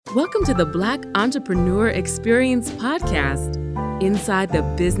Welcome to the Black Entrepreneur Experience podcast, inside the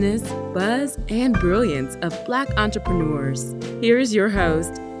business, buzz, and brilliance of Black entrepreneurs. Here is your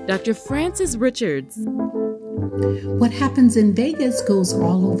host, Dr. Frances Richards. What happens in Vegas goes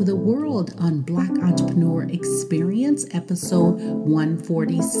all over the world on Black Entrepreneur Experience, episode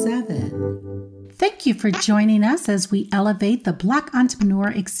 147. Thank you for joining us as we elevate the Black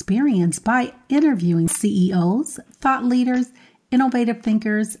Entrepreneur Experience by interviewing CEOs, thought leaders, innovative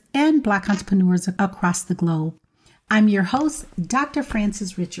thinkers, and Black entrepreneurs across the globe. I'm your host, Dr.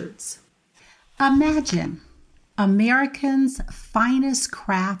 Frances Richards. Imagine Americans' finest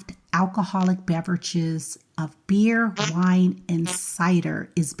craft alcoholic beverages of beer, wine, and cider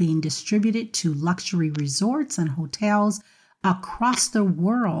is being distributed to luxury resorts and hotels across the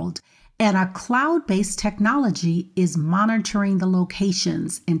world, and a cloud-based technology is monitoring the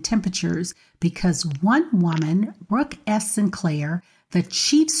locations and temperatures because one woman, Brooke S. Sinclair, the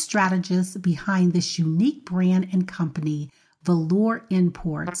chief strategist behind this unique brand and company, Velour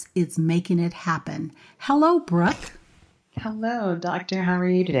Imports, is making it happen. Hello, Brooke. Hello, Doctor. How are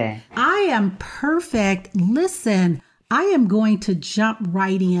you today? I am perfect. Listen, I am going to jump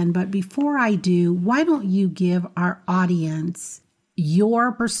right in, but before I do, why don't you give our audience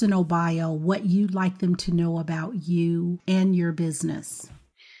your personal bio, what you'd like them to know about you and your business?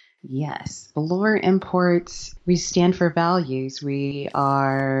 Yes. Velour Imports, we stand for values. We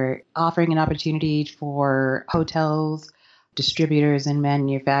are offering an opportunity for hotels, distributors, and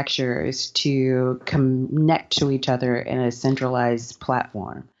manufacturers to connect to each other in a centralized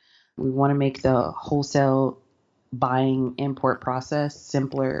platform. We want to make the wholesale buying import process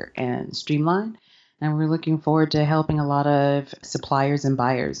simpler and streamlined. And we're looking forward to helping a lot of suppliers and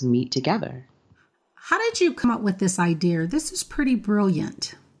buyers meet together. How did you come up with this idea? This is pretty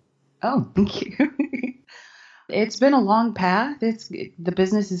brilliant. Oh, thank you. It's been a long path. The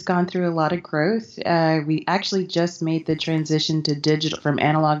business has gone through a lot of growth. We actually just made the transition to digital, from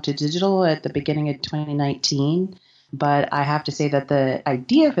analog to digital, at the beginning of 2019. But I have to say that the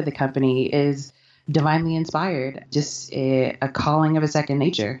idea for the company is divinely inspired, just a calling of a second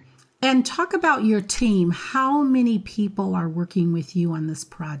nature. And talk about your team. How many people are working with you on this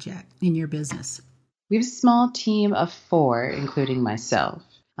project in your business? We have a small team of 4, including myself.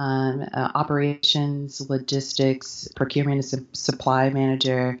 Operations, logistics, procurement and supply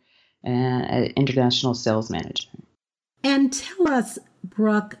manager, and an international sales manager. And tell us,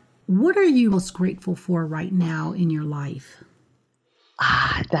 Brooke, what are you most grateful for right now in your life?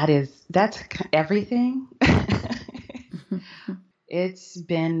 That's everything. It's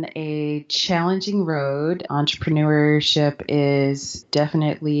been a challenging road. Entrepreneurship is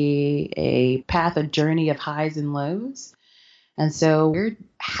definitely a path, a journey of highs and lows. And so we're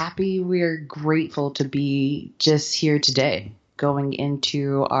happy, we're grateful to be just here today, going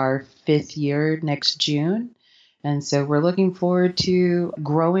into our 5th year next June. And so we're looking forward to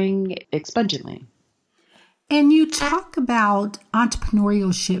growing exponentially. And you talk about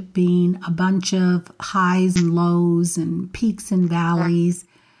entrepreneurship being a bunch of highs and lows and peaks and valleys.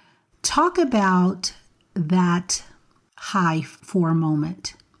 Talk about that high for a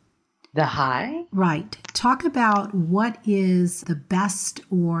moment. The high? Right. Talk about what is the best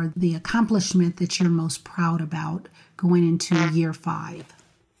or the accomplishment that you're most proud about going into year 5.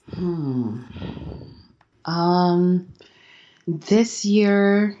 This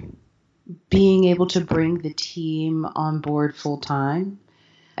year, being able to bring the team on board full time.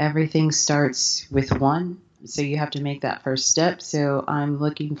 Everything starts with one, so you have to make that first step. So I'm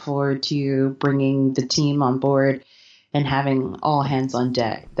looking forward to bringing the team on board and having all hands on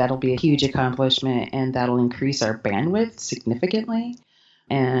deck. That'll be a huge accomplishment, and that'll increase our bandwidth significantly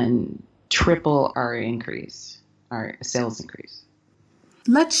and triple our sales increase.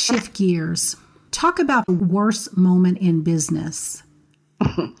 Let's shift gears. Talk about the worst moment in business.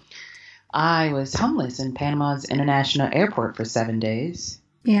 I was homeless in Panama's International Airport for 7 days.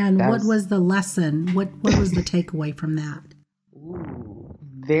 And what was the lesson? What was the takeaway from that? Ooh,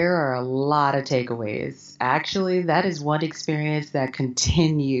 there are a lot of takeaways. Actually, that is one experience that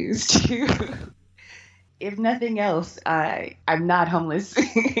continues to, if nothing else, I'm not homeless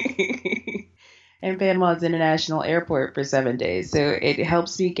in Panama's International Airport for 7 days. So it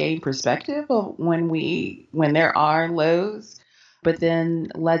helps me gain perspective of when there are lows, but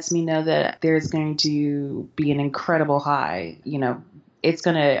then lets me know that there's going to be an incredible high. It's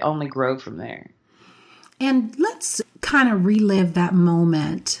going to only grow from there. And let's kind of relive that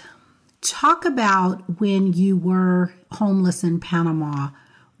moment. Talk about when you were homeless in Panama.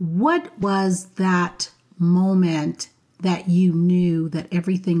 What was that moment that you knew that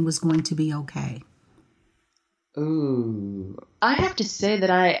everything was going to be okay? Ooh, I have to say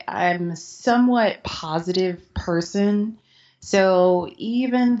that I'm a somewhat positive person. So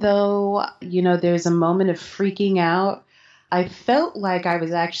even though, there's a moment of freaking out, I felt like I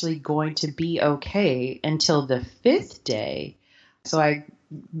was actually going to be okay until the fifth day. So I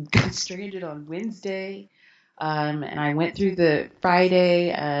got stranded on Wednesday, and I went through the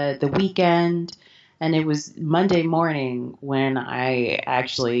Friday, the weekend, and it was Monday morning when I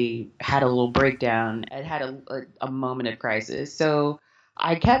actually had a little breakdown. I had a moment of crisis. So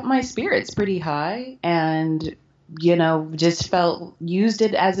I kept my spirits pretty high and, just used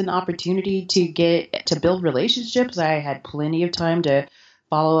it as an opportunity to build relationships. I had plenty of time to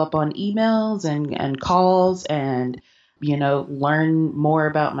follow up on emails and calls and learn more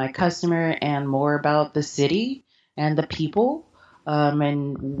about my customer and more about the city and the people,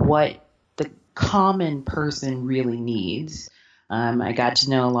 and what the common person really needs. I got to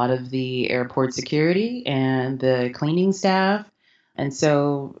know a lot of the airport security and the cleaning staff. And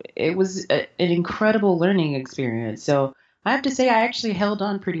so it was an incredible learning experience. So I have to say, I actually held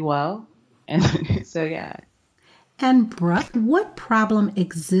on pretty well. And so, yeah. And Brooke, what problem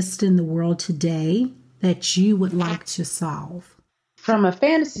exists in the world today that you would like to solve? From a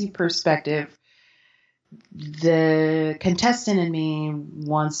fantasy perspective, the contestant in me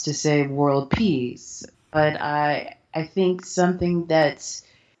wants to say world peace, but I think something that's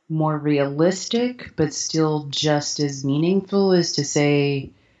more realistic but still just as meaningful is to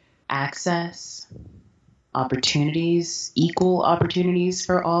say access, opportunities, equal opportunities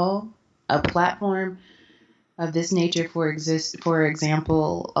for all. A platform of this nature, for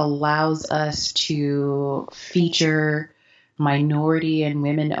example, allows us to feature minority and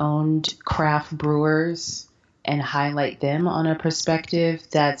women-owned craft brewers and highlight them on a perspective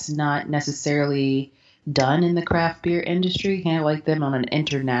that's not necessarily done in the craft beer industry, highlight them on an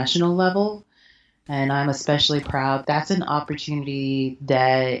international level. And I'm especially proud. That's an opportunity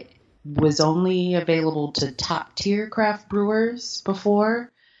that was only available to top tier craft brewers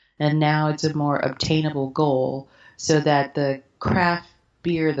before. And now it's a more obtainable goal so that the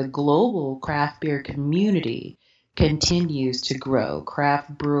global craft beer community continues to grow.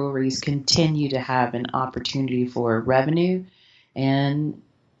 Craft breweries continue to have an opportunity for revenue and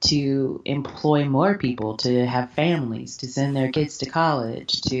to employ more people, to have families, to send their kids to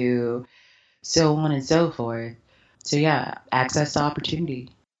college, to so on and so forth. So yeah, access to opportunity.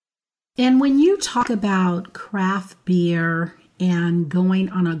 And when you talk about craft beer and going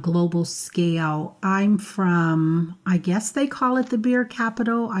on a global scale, I'm from, I guess they call it the beer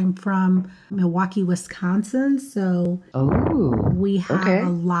capital. I'm from Milwaukee, Wisconsin. So we have a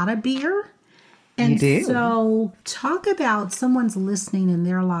lot of beer. And so talk about someone's listening and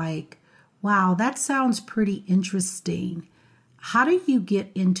they're like, wow, that sounds pretty interesting. How do you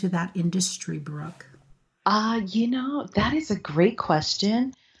get into that industry, Brooke? That is a great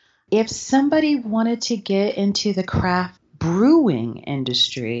question. If somebody wanted to get into the craft brewing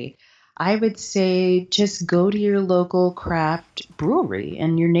industry, I would say just go to your local craft brewery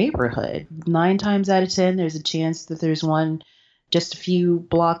in your neighborhood. 9 times out of 10, there's a chance that there's one just a few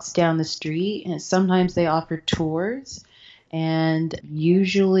blocks down the street. And sometimes they offer tours. And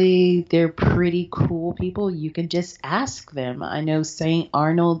usually they're pretty cool people. You can just ask them. I know St.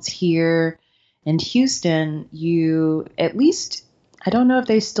 Arnold's here in Houston, I don't know if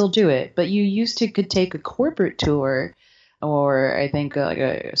they still do it, but you could take a corporate tour or I think like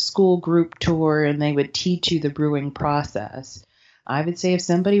a school group tour and they would teach you the brewing process. I would say if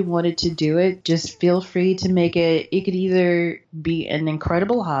somebody wanted to do it, just feel free to make it. It could either be an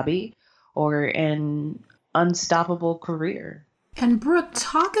incredible hobby or an unstoppable career. And Brooke,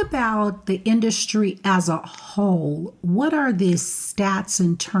 talk about the industry as a whole. What are the stats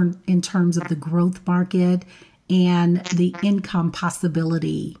in terms of the growth market and the income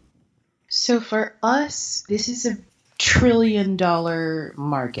possibility? So for us, this is a $1 trillion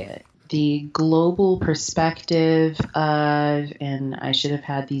market. The global perspective of, and I should have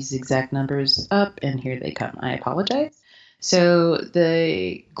had these exact numbers up, and here they come. I apologize. So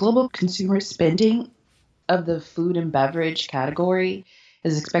the global consumer spending of the food and beverage category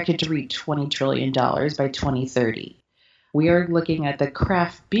is expected to reach $20 trillion by 2030. We are looking at the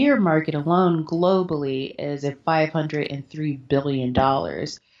craft beer market alone globally as a $503 billion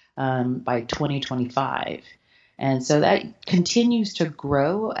by 2025. And so that continues to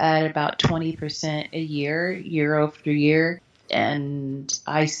grow at about 20% a year after year. And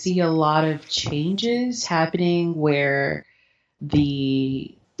I see a lot of changes happening where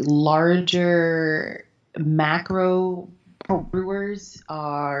the larger macro brewers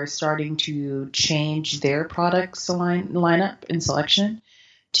are starting to change their products lineup and selection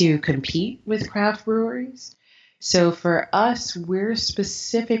to compete with craft breweries. So for us, we're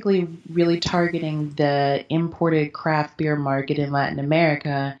specifically really targeting the imported craft beer market in Latin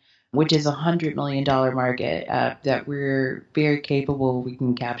America, which is $100 million market that we're very capable we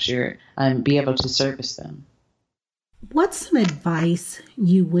can capture and be able to service them. What's some advice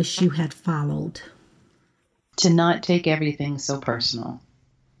you wish you had followed? To not take everything so personal.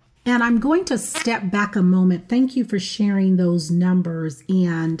 And I'm going to step back a moment. Thank you for sharing those numbers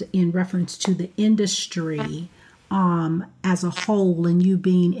and in reference to the industry as a whole, and you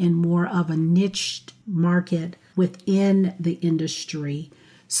being in more of a niche market within the industry.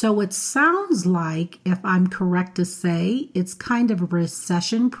 So it sounds like, if I'm correct to say, it's kind of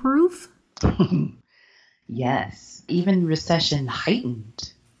recession proof. Yes, even recession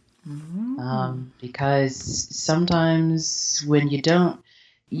heightened. Because sometimes when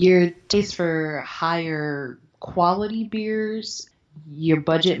your taste for higher quality beers, your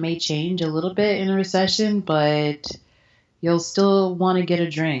budget may change a little bit in a recession, but you'll still want to get a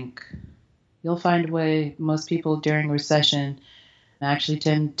drink. You'll find a way. Most people during recession actually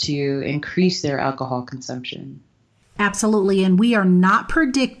tend to increase their alcohol consumption. Absolutely. And we are not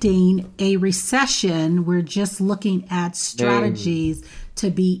predicting a recession. We're just looking at strategies to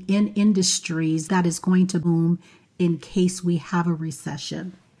be in industries that is going to boom in case we have a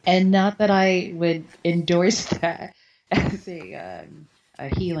recession. And not that I would endorse that as a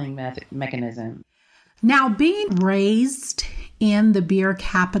healing mechanism. Now, being raised in the beer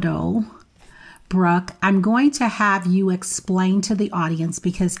capital, Brooke, I'm going to have you explain to the audience,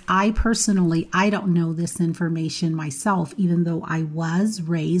 because I don't know this information myself, even though I was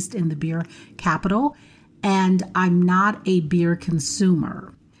raised in the beer capital, and I'm not a beer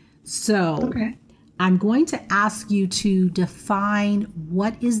consumer. So I'm going to ask you to define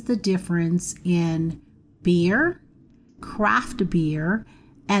what is the difference in beer, craft beer,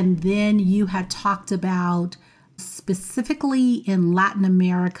 and then you had talked about specifically in Latin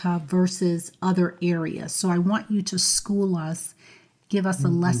America versus other areas. So I want you to school us, give us a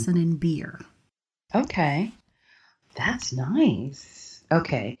lesson in beer. Okay, that's nice.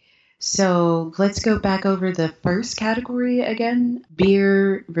 Okay, so let's go back over the first category again,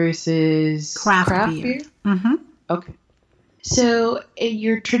 beer versus craft beer. Mm-hmm. Okay, so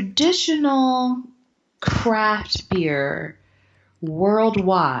your traditional craft beer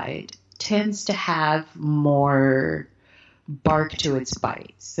worldwide tends to have more bark to its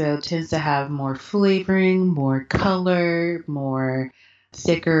bite. So it tends to have more flavoring, more color, more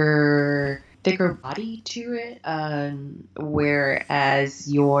thicker body to it.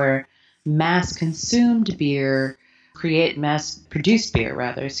 Whereas your mass-produced beer, the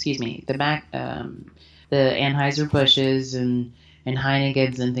Anheuser-Busch's and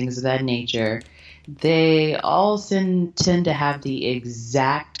Heineken's and things of that nature, they all tend to have the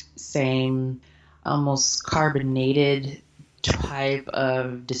exact same, almost carbonated type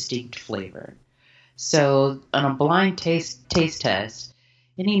of distinct flavor. So on a blind taste test,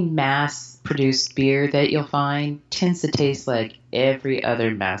 any mass-produced beer that you'll find tends to taste like every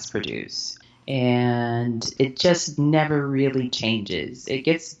other mass-produced. And it just never really changes. It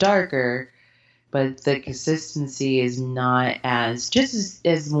gets darker, but the consistency is not as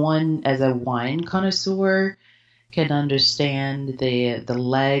a wine connoisseur can understand the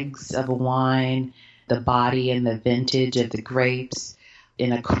legs of a wine, the body and the vintage of the grapes.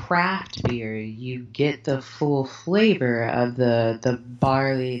 In a craft beer, you get the full flavor of the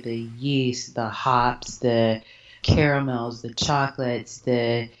barley, the yeast, the hops, the caramels, the chocolates,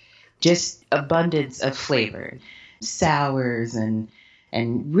 the just abundance of flavor, sours and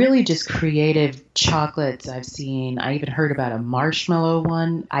really just creative chocolates I've seen. I even heard about a marshmallow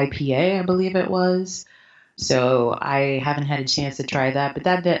one, IPA, I believe it was. So I haven't had a chance to try that, but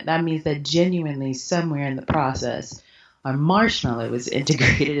that means that genuinely somewhere in the process, a marshmallow was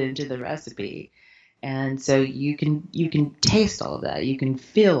integrated into the recipe. And so you can taste all of that. You can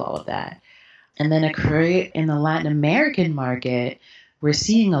feel all of that. And then in the Latin American market, we're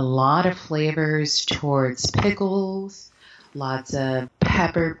seeing a lot of flavors towards pickles, lots of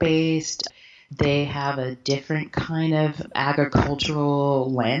pepper-based. They have a different kind of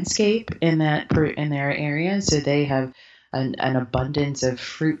agricultural landscape in their area, so they have an abundance of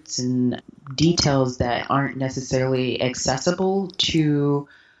fruits and details that aren't necessarily accessible to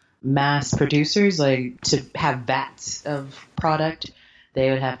mass producers. Like to have vats of product, they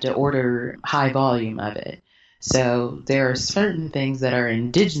would have to order high volume of it. So there are certain things that are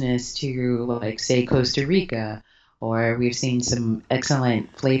indigenous to, like, say, Costa Rica, or we've seen some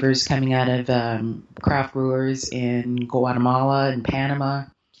excellent flavors coming out of craft brewers in Guatemala and Panama.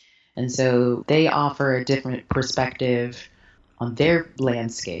 And so they offer a different perspective on their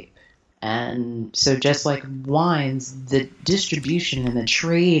landscape. And so just like wines, the distribution and the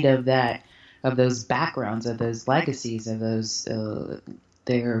trade of those backgrounds, of those legacies, of those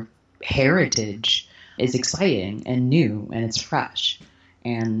their heritage is exciting and new, and it's fresh.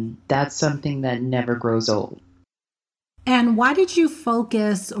 And that's something that never grows old. And why did you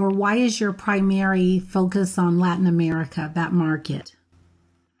focus, or why is your primary focus on Latin America, that market?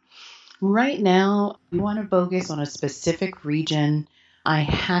 Right now, we want to focus on a specific region. I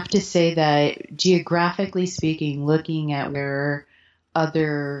have to say that geographically speaking, looking at where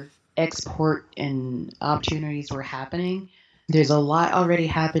other export and opportunities were happening, there's a lot already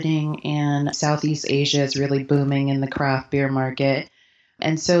happening, and Southeast Asia is really booming in the craft beer market.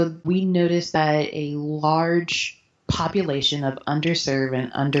 And so we noticed that a large population of underserved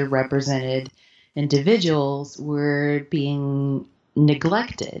and underrepresented individuals were being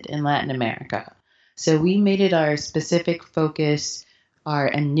neglected in Latin America. So we made it our specific focus, our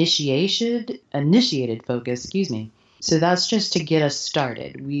initiated focus, So that's just to get us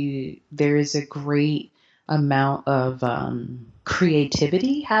started. There is a great amount of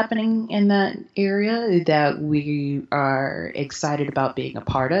creativity happening in that area that we are excited about being a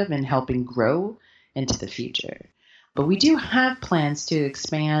part of and helping grow into the future. But we do have plans to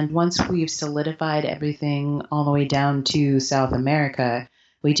expand once we've solidified everything all the way down to South America.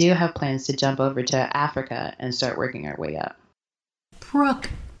 We do have plans to jump over to Africa and start working our way up. Brooke,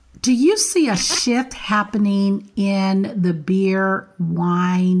 do you see a shift happening in the beer,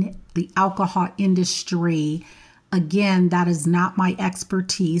 wine, the alcohol industry? Again, that is not my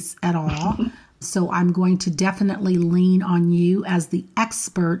expertise at all. So I'm going to definitely lean on you as the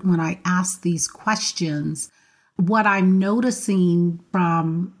expert when I ask these questions. What I'm noticing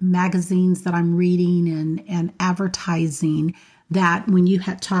from magazines that I'm reading and advertising, that when you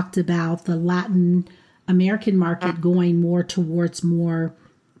had talked about the Latin American market going more towards more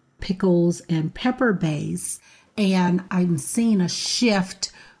pickles and pepper base, and I'm seeing a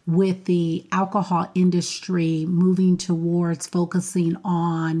shift with the alcohol industry moving towards focusing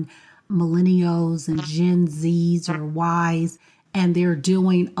on millennials and Gen Zs or Ys, and they're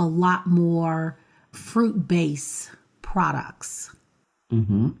doing a lot more fruit-based products.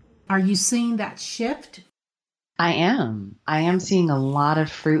 Mm-hmm. Are you seeing that shift? I am. I am seeing a lot of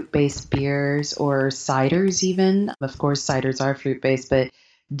fruit-based beers or ciders even. Of course, ciders are fruit-based, but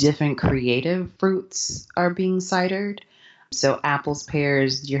different creative fruits are being cidered. So apples,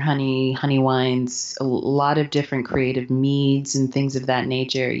 pears, your honey wines, a lot of different creative meads and things of that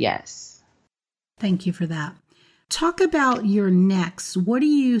nature. Yes. Thank you for that. Talk about your next. What do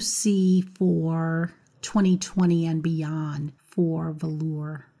you see for 2020 and beyond for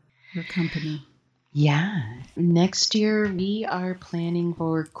Velour, your company? Yeah. Next year, we are planning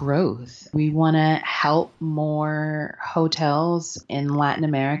for growth. We want to help more hotels in Latin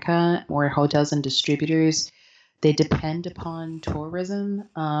America, more hotels and distributors. They depend upon tourism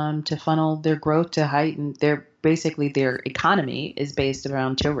to funnel their growth to heighten their economy is based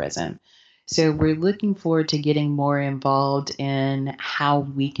around tourism. So we're looking forward to getting more involved in how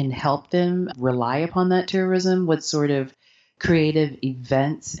we can help them rely upon that tourism, what sort of creative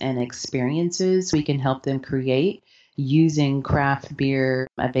events and experiences we can help them create using craft beer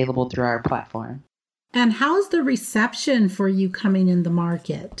available through our platform. And how's the reception for you coming in the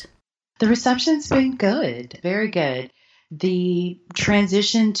market? The reception's been good, very good. The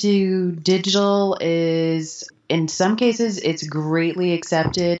transition to digital is, in some cases, it's greatly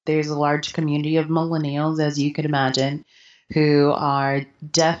accepted. There's a large community of millennials, as you can imagine, who are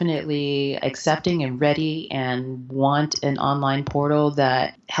definitely accepting and ready and want an online portal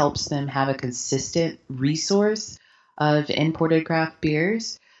that helps them have a consistent resource of imported craft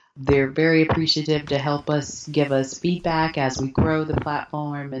beers. They're very appreciative to help us, give us feedback as we grow the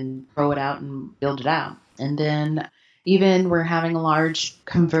platform and grow it out and build it out. And then even we're having a large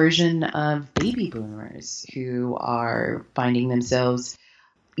conversion of baby boomers who are finding themselves,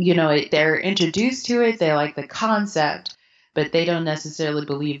 they're introduced to it, they like the concept, but they don't necessarily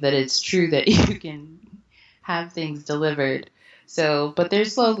believe that it's true that you can have things delivered. So, but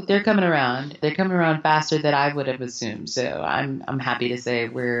they're coming around. They're coming around faster than I would have assumed. So I'm happy to say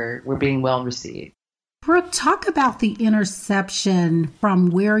we're being well received. Brooke, talk about the interception from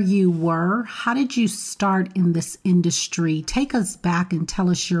where you were. How did you start in this industry? Take us back and tell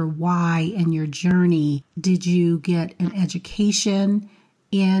us your why and your journey. Did you get an education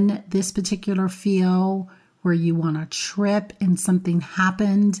in this particular field? Were you on a trip and something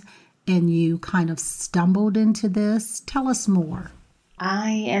happened and you kind of stumbled into this? Tell us more. I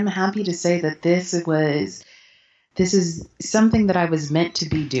am happy to say that this is something that I was meant to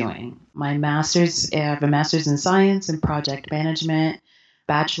be doing. I have a master's in science and project management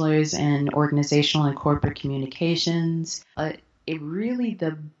bachelor's in organizational and corporate communications. The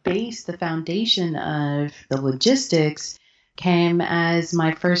foundation of the logistics came as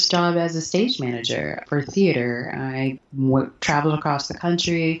my first job as a stage manager for theater. I traveled across the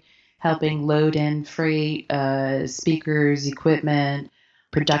country helping load in freight, speakers, equipment,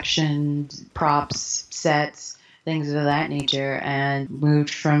 production, props, sets, things of that nature, and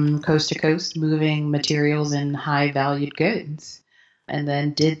moved from coast to coast, moving materials and high valued goods. And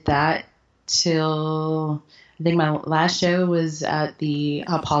then did that till I think my last show was at the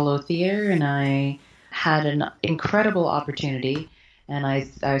Apollo Theater, and I had an incredible opportunity. And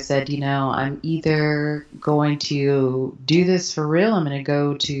I said, I'm either going to do this for real, I'm going to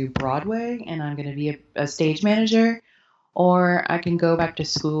go to Broadway and I'm going to be a stage manager, or I can go back to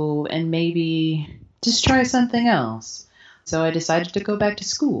school and maybe just try something else. So I decided to go back to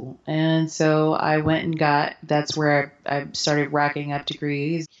school. And so I went and that's where I started racking up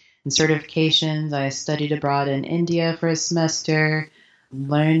degrees and certifications. I studied abroad in India for a semester,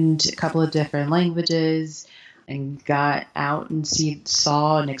 learned a couple of different languages, and got out and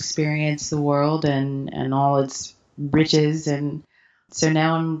saw and experienced the world and all its riches. And so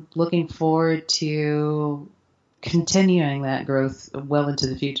now I'm looking forward to continuing that growth well into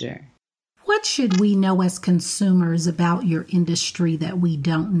the future. What should we know as consumers about your industry that we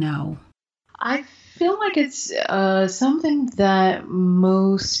don't know? I feel like it's something that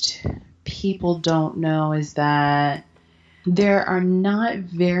most people don't know is that there are not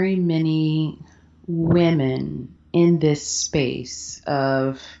very many women in this space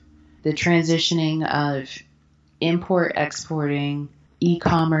of the transitioning of import, exporting,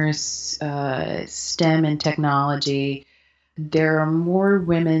 e-commerce, STEM and technology. There are more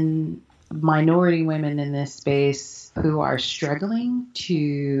women, minority women in this space who are struggling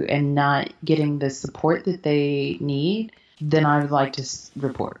and not getting the support that they need than I would like to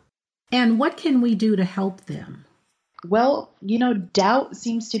report. And what can we do to help them? Well, doubt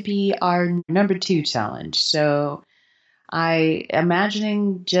seems to be our number 2 challenge. So I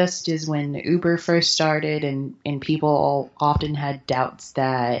imagining just as when Uber first started and people often had doubts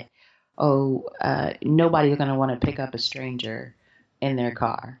that, nobody's going to want to pick up a stranger in their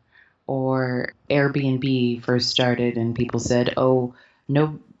car. Or Airbnb first started and people said,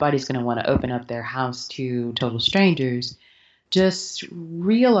 nobody's going to want to open up their house to total strangers. Just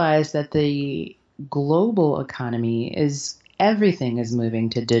realize that the global economy everything is moving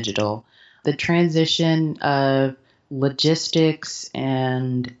to digital. The transition of logistics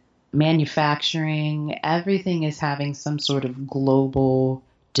and manufacturing, everything is having some sort of global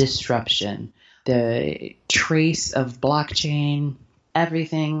disruption. The trace of blockchain,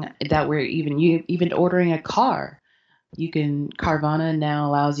 everything that we're even ordering a car. Carvana now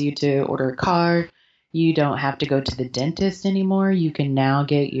allows you to order a car. You don't have to go to the dentist anymore. You can now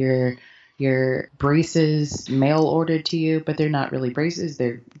get your braces mail ordered to you, but they're not really braces.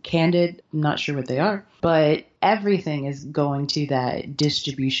 They're Candid. I'm not sure what they are. But everything is going to that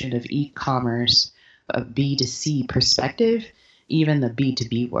distribution of e-commerce, a B2C perspective, even the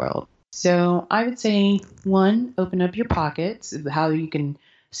B2B world. So I would say, 1, open up your pockets. How you can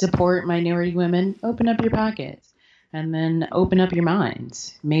support minority women, open up your pockets. And then open up your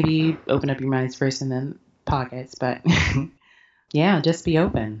minds. Maybe open up your minds first and then pockets. But yeah, just be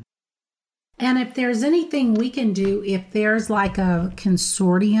open. And if there's anything we can do, if there's like a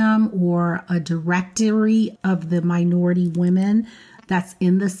consortium or a directory of the minority women that's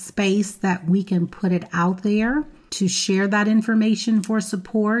in the space, that we can put it out there to share that information for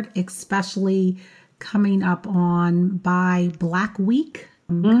support, especially coming up on by Black Week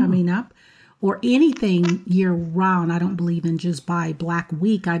coming up, or anything year round. I don't believe in just by Black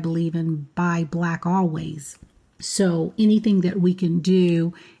Week. I believe in by Black always. So anything that we can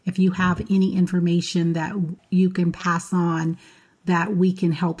do, if you have any information that you can pass on that we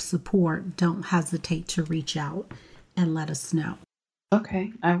can help support, don't hesitate to reach out and let us know.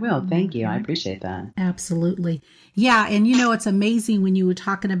 Okay, I will. Thank you. I appreciate that. Absolutely. Yeah. And it's amazing when you were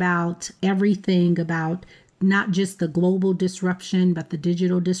talking about everything about not just the global disruption, but the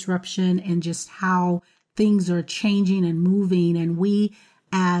digital disruption and just how things are changing and moving. And we,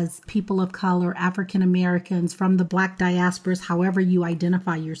 as people of color, African Americans from the Black diasporas, however you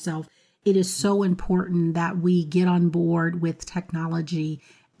identify yourself, it is so important that we get on board with technology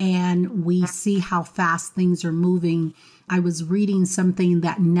and we see how fast things are moving. I was reading something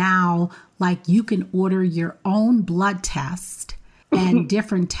that now, like, you can order your own blood test and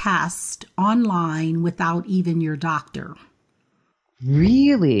different tests online without even your doctor.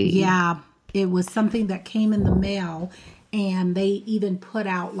 Really? Yeah. It was something that came in the mail, and they even put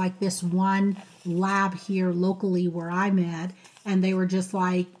out like this one lab here locally where I'm at, And they were just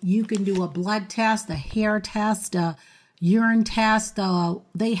like, you can do a blood test, a hair test, a urine test.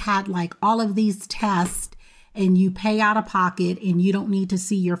 They had like all of these tests, and you pay out of pocket and you don't need to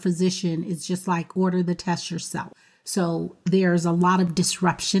see your physician. It's just like order the test yourself. So there's a lot of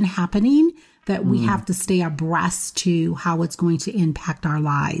disruption happening that we have to stay abreast to how it's going to impact our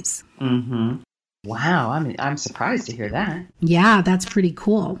lives. Mm-hmm. Wow. I'm surprised to hear that. Yeah, that's pretty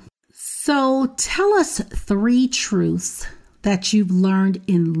cool. So tell us 3 truths that you've learned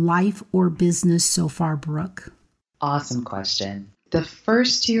in life or business so far, Brooke. Awesome question. The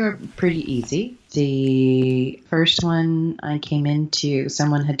first 2 are pretty easy. The first one I came into,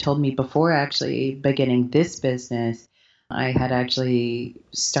 someone had told me before actually beginning this business. I had actually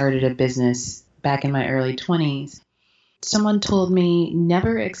started a business back in my early 20s. Someone told me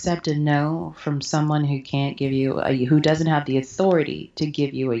never accept a no from someone who can't give you who doesn't have the authority to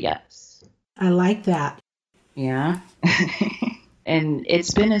give you a yes. I like that. Yeah. And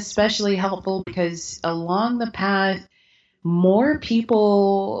it's been especially helpful because along the path, more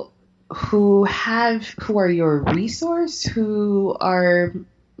people who are your resource, who are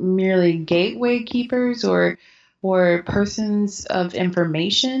merely gateway keepers or persons of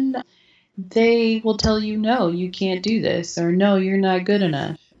information, they will tell you, no, you can't do this, or no, you're not good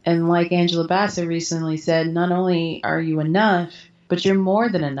enough. And like Angela Bassett recently said, not only are you enough, but you're more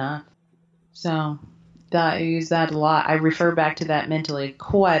than enough. So I use that a lot. I refer back to that mentally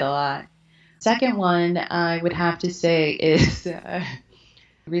quite a lot. Second one I would have to say is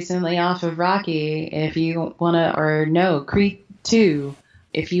recently off of Rocky, if you want to, or no, Creed 2,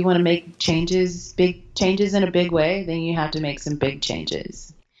 if you want to make changes, big changes in a big way, then you have to make some big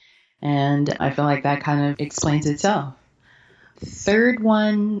changes. And I feel like that kind of explains itself. Third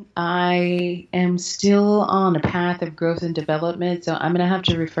one, I am still on a path of growth and development, so I'm going to have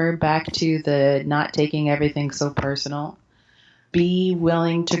to refer back to the not taking everything so personal. Be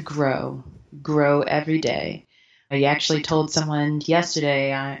willing to grow every day. I actually told someone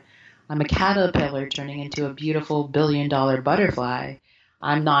yesterday, I'm a caterpillar turning into a beautiful billion-dollar butterfly.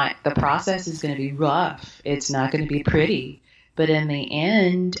 The process is going to be rough. It's not going to be pretty. But in the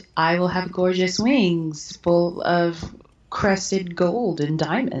end, I will have gorgeous wings full of crested gold and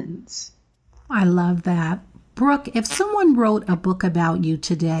diamonds. I love that. Brooke, if someone wrote a book about you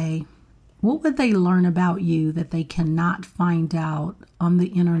today, what would they learn about you that they cannot find out on the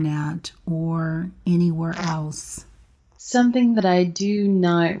internet or anywhere else? Something that I do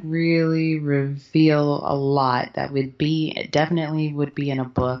not really reveal a lot that definitely would be in a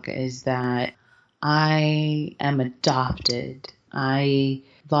book is that I am adopted. I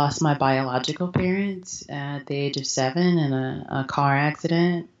lost my biological parents at the age of 7 in a car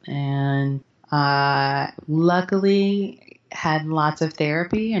accident, and luckily had lots of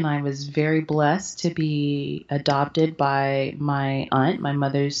therapy, and I was very blessed to be adopted by my aunt, my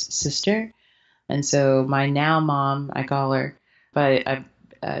mother's sister. And so my now mom, I call her, but I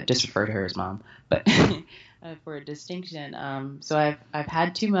just refer to her as mom, but for a distinction. So I've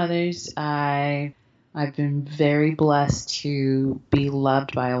had 2 mothers. I've been very blessed to be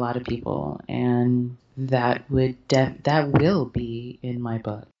loved by a lot of people, and that will be in my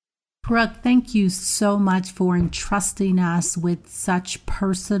book. Brooke, thank you so much for entrusting us with such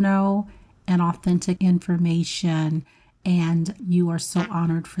personal and authentic information, and you are so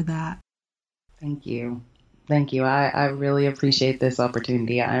honored for that. Thank you. Thank you. I really appreciate this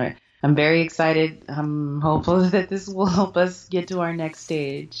opportunity. I'm very excited. I'm hopeful that this will help us get to our next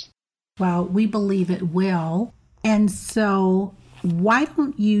stage. Well, we believe it will. And so why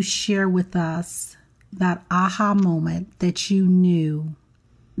don't you share with us that aha moment that you knew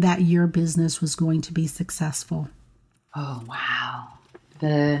that your business was going to be successful? Oh, wow.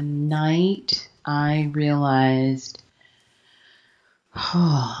 The night I realized,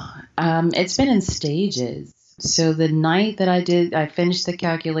 it's been in stages. So the night that I finished the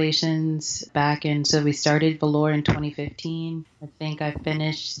calculations so we started Velour in 2015. I think I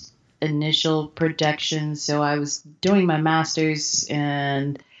finished initial projections. So I was doing my master's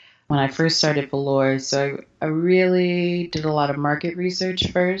and when I first started Velour, so I really did a lot of market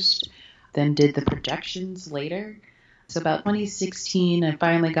research first, then did the projections later. So about 2016, I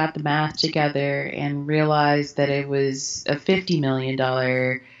finally got the math together and realized that it was a $50 million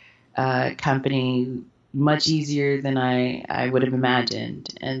company, much easier than I would have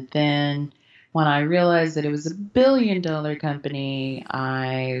imagined. And then when I realized that it was a $1 billion company,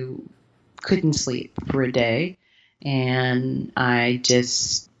 I couldn't sleep for a day. And I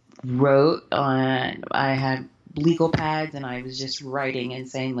just wrote on, I had legal pads and I was just writing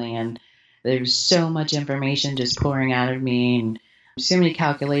insanely. And there was so much information just pouring out of me and so many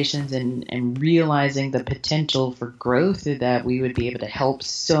calculations and realizing the potential for growth that we would be able to help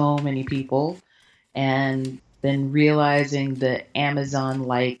so many people, and then realizing the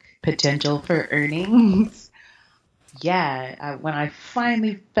Amazon-like potential for earnings. When I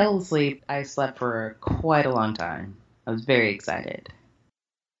finally fell asleep, I slept for quite a long time. I was very excited.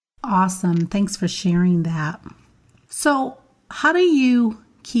 Awesome. Thanks for sharing that. So, how do you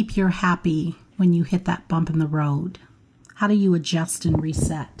keep your happy when you hit that bump in the road? How do you adjust and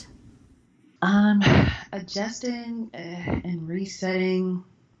reset? Adjusting and resetting,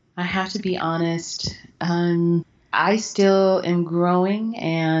 I have to be honest. I still am growing,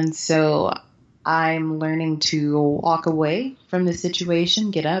 and so I'm learning to walk away from the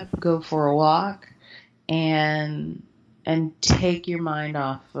situation, get up, go for a walk, and take your mind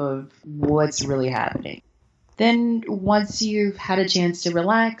off of what's really happening. Then once you've had a chance to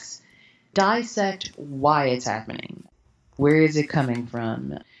relax, dissect why it's happening. Where is it coming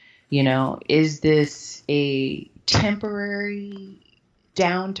from? Is this a temporary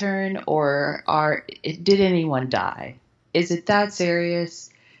downturn, or did anyone die? Is it that serious?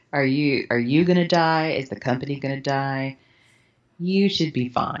 Are you going to die? Is the company going to die? You should be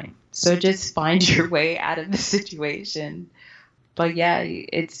fine. So just find your way out of the situation. But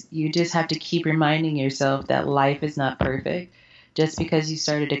you just have to keep reminding yourself that life is not perfect. Just because you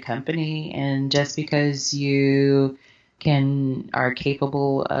started a company and just because you are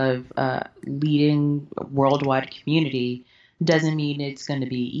capable of leading a worldwide community doesn't mean it's going to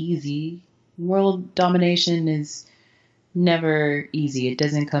be easy. World domination is never easy. It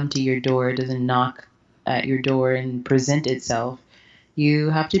doesn't come to your door. It doesn't knock at your door and present itself. You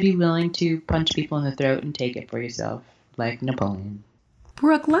have to be willing to punch people in the throat and take it for yourself, like Napoleon.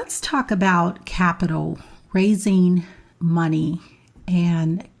 Brooke, let's talk about capital, raising money,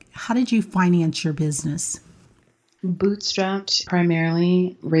 and how did you finance your business? Bootstrapped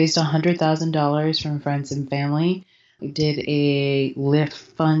primarily, raised $100,000 from friends and family. We did a Lyft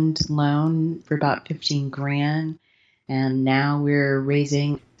fund loan for about $15,000, and now we're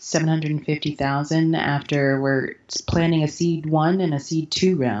raising $750,000 after we're planning a seed 1 and a seed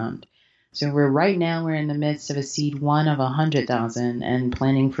 2 round. So we're in the midst of a seed 1 of $100,000 and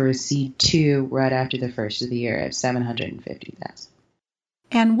planning for a seed 2 right after the first of the year at $750,000.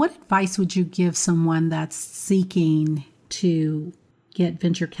 And what advice would you give someone that's seeking to get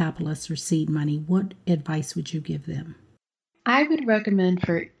venture capitalists or seed money? What advice would you give them? I would recommend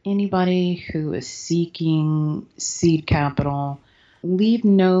for anybody who is seeking seed capital, leave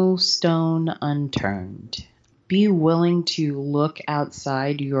no stone unturned. Be willing to look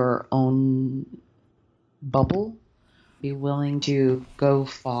outside your own bubble. Be willing to go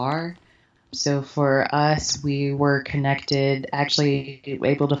far. So for us, we were connected, actually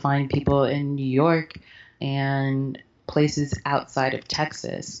able to find people in New York, and places outside of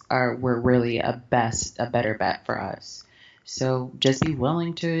Texas were really a better bet for us. So just be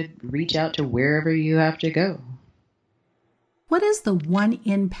willing to reach out to wherever you have to go. What is the one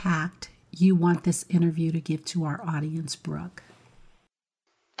impact you want this interview to give to our audience, Brooke?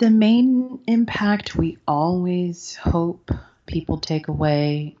 The main impact we always hope people take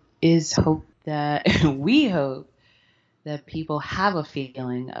away is we hope that people have a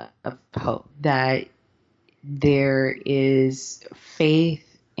feeling of hope, that there is faith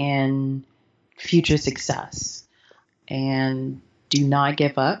in future success, and do not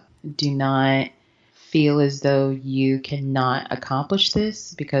give up. Do not feel as though you cannot accomplish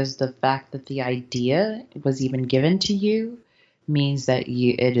this, because the fact that the idea was even given to you means that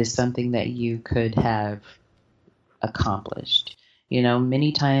it is something that you could have accomplished.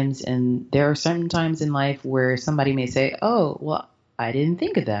 Many times, and there are certain times in life where somebody may say, oh, well, I didn't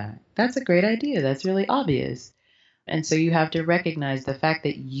think of that. That's a great idea. That's really obvious. And so you have to recognize the fact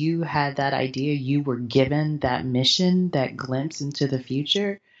that you had that idea, you were given that mission, that glimpse into the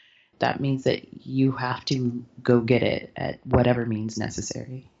future. That means that you have to go get it at whatever means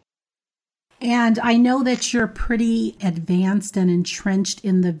necessary. And I know that you're pretty advanced and entrenched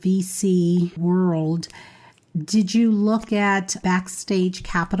in the VC world. Did you look at Backstage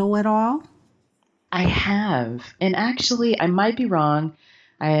Capital at all? I have. And actually, I might be wrong.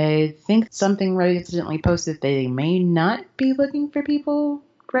 I think something recently posted they may not be looking for people,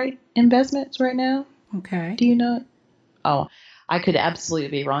 right? Investments right now. Okay. Do you know? Oh, I could absolutely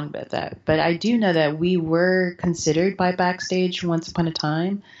be wrong about that. But I do know that we were considered by Backstage once upon a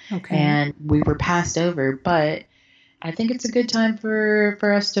time. Okay. And we were passed over. But I think it's a good time for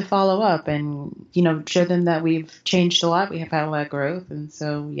us to follow up and, show them that we've changed a lot. We have had a lot of growth. And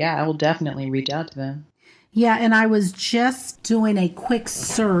so, I will definitely reach out to them. Yeah, and I was just doing a quick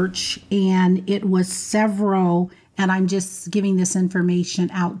search, and it was several and I'm just giving this information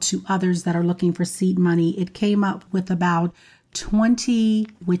out to others that are looking for seed money. It came up with about 20,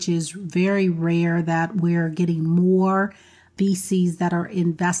 which is very rare that we're getting more VCs that are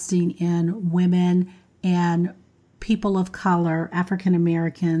investing in women and people of color, African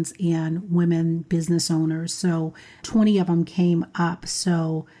Americans, and women business owners. So 20 of them came up.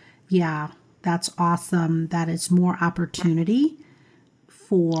 So yeah, that's awesome that it's more opportunity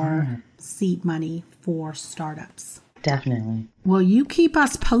for seed money for startups. Definitely. Well, you keep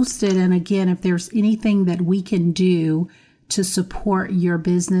us posted. And again, if there's anything that we can do to support your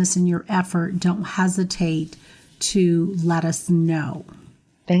business and your effort, don't hesitate to let us know.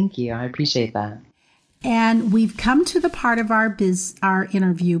 Thank you. I appreciate that. And we've come to the part of our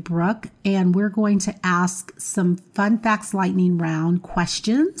interview, Brooke, and we're going to ask some fun facts lightning round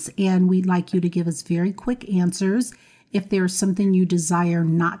questions. And we'd like you to give us very quick answers. If there's something you desire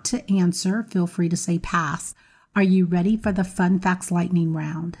not to answer, feel free to say pass. Are you ready for the fun facts lightning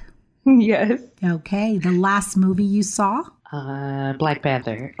round? Yes. Okay. The last movie you saw? Black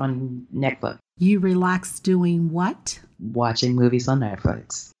Panther on Netflix. You relax doing what? Watching movies on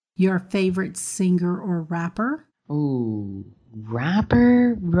Netflix. Your favorite singer or rapper? Ooh,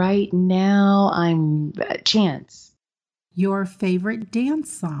 rapper right now, I'm Chance. Your favorite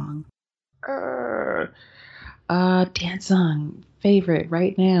dance song? Dance song favorite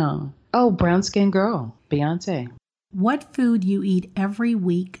right now. Oh, Brown Skin Girl, Beyonce. What food you eat every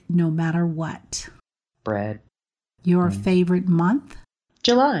week, no matter what? Bread. Your favorite month?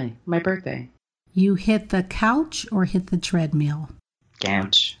 July, my birthday. You hit the couch or hit the treadmill?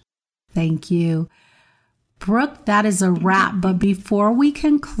 Couch. Thank you. Brooke, that is a wrap. But before we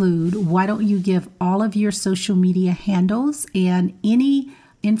conclude, why don't you give all of your social media handles and any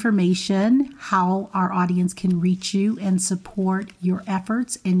information how our audience can reach you and support your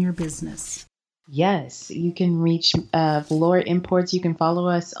efforts and your business? Yes, you can reach Velour Imports. You can follow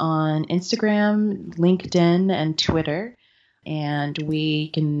us on Instagram, LinkedIn, and Twitter. And we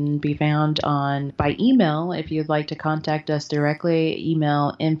can be found by email. If you'd like to contact us directly,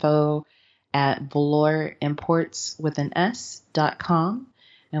 email info@VelourImports.com,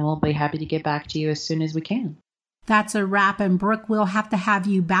 and we'll be happy to get back to you as soon as we can. That's a wrap. And Brooke, we'll have to have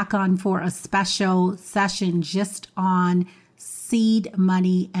you back on for a special session just on seed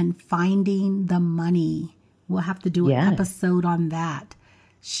money and finding the money. We'll have to do an episode on that.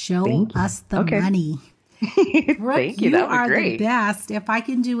 Show us the money. Brooke, Thank you. That would be great. You are the best. If I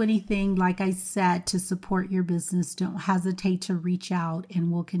can do anything, like I said, to support your business, don't hesitate to reach out,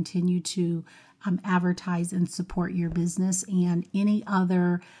 and we'll continue to advertise and support your business and any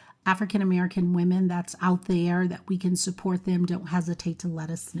other African American women that's out there that we can support them. Don't hesitate to let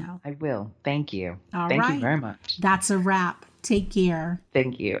us know. I will. Thank you. Thank you very much. That's a wrap. Take care.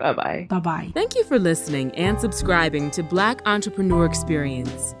 Thank you. Bye-bye. Bye-bye. Thank you for listening and subscribing to Black Entrepreneur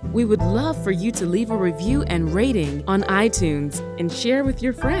Experience. We would love for you to leave a review and rating on iTunes and share with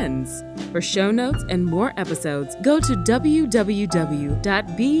your friends. For show notes and more episodes, go to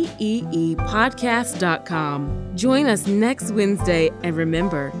www.beepodcast.com. Join us next Wednesday, and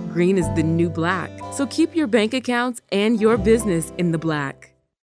remember, green is the new black. So keep your bank accounts and your business in the black.